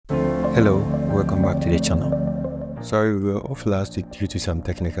Hello, welcome back to the channel. Sorry we were off last week due to some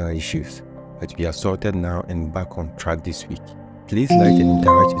technical issues, but we are sorted now and back on track this week. Please like and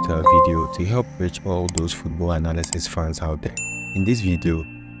interact with our video to help reach all those football analysis fans out there. In this video,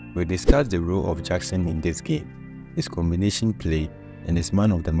 we'll discuss the role of Jackson in this game, his combination play, and his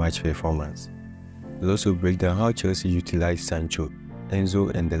man of the match performance. We'll also break down how Chelsea utilized Sancho,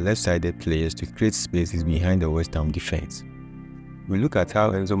 Enzo, and the left-sided players to create spaces behind the West Ham defense. We look at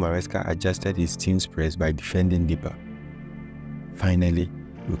how Enzo Maresca adjusted his team's press by defending deeper. Finally,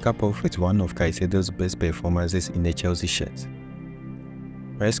 we'll cap off with one of Caicedo's best performances in the Chelsea shirt.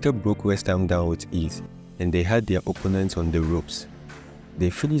 Maresca broke West Ham down with ease, and they had their opponents on the ropes. They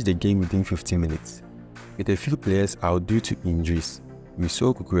finished the game within 15 minutes. With a few players out due to injuries, we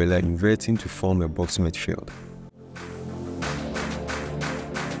saw Cucurella inverting to form a box midfield.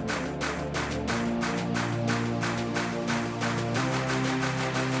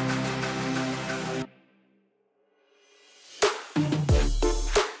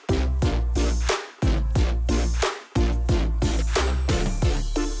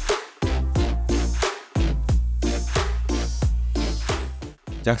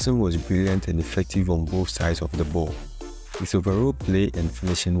 Jackson was brilliant and effective on both sides of the ball. His overall play and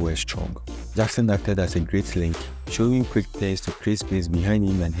finishing were strong. Jackson acted as a great link, showing quick plays to create space behind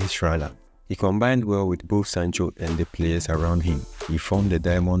him and his runner. He combined well with both Sancho and the players around him. He formed a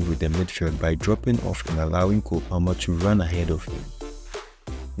diamond with the midfield by dropping off and allowing Cole Palmer to run ahead of him.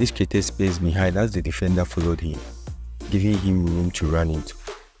 This created space behind as the defender followed him, giving him room to run into.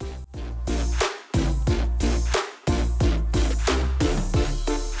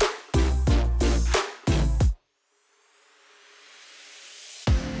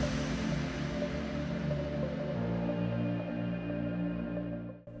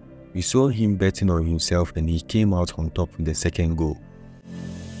 We saw him betting on himself and he came out on top with the second goal.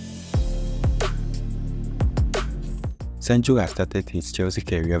 Sancho has started his Chelsea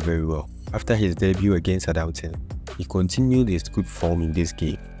career very well. After his debut against Southampton, he continued his good form in this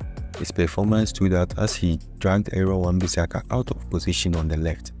game. His performance stood out as he dragged Aaron Wan-Bissaka out of position on the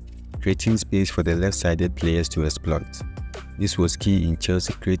left, creating space for the left-sided players to exploit. This was key in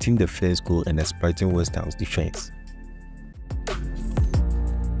Chelsea creating the first goal and exploiting West Ham's defense.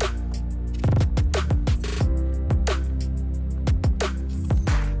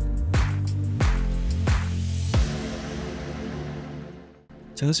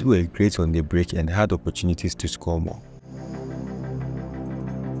 Chelsea were great on the break and had opportunities to score more.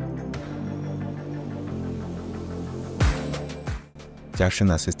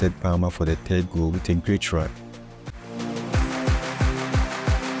 Jackson assisted Palmer for the third goal with a great run.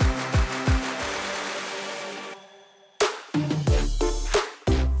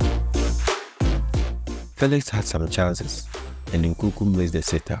 Felix had some chances, and Nkunku missed the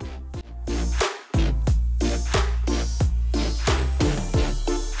sitter.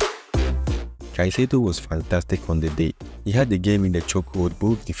 Caicedo was fantastic on the day. He had the game in the chokehold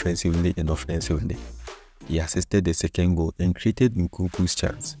both defensively and offensively. He assisted the second goal and created Nkunku's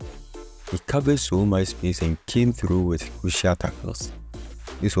chance. He covered so much space and came through with crucial tackles.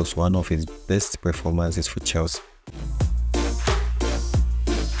 This was one of his best performances for Chelsea.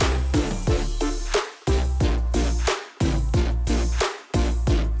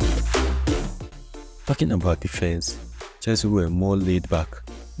 Talking about defense, Chelsea were more laid back.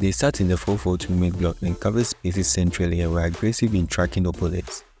 They sat in the 4-4-2 mid-block and covered spaces centrally and were aggressive in tracking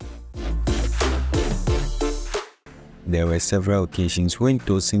opponents. There were several occasions when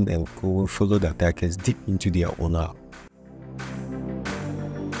Tosin and Cole followed attackers deep into their own half.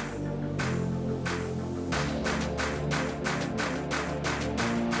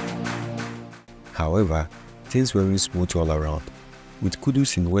 However, things weren't smooth all around. With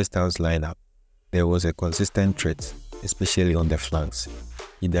Kudus in West Ham's lineup, there was a consistent threat, especially on the flanks.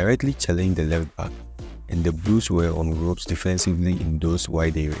 He directly challenged the left back, and the Blues were on ropes defensively in those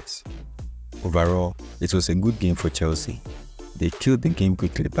wide areas. Overall, it was a good game for Chelsea. They killed the game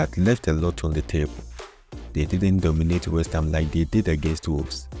quickly but left a lot on the table. They didn't dominate West Ham like they did against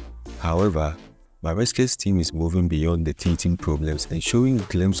Wolves. However, Maresca's team is moving beyond the teething problems and showing a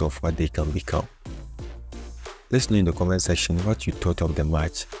glimpse of what they can become. Let us know in the comment section what you thought of the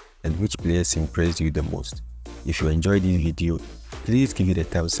match and which players impressed you the most. If you enjoyed this video, please give it a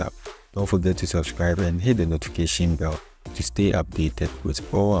thumbs up. Don't forget to subscribe and hit the notification bell to stay updated with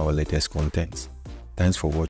all our latest content. Thanks for watching.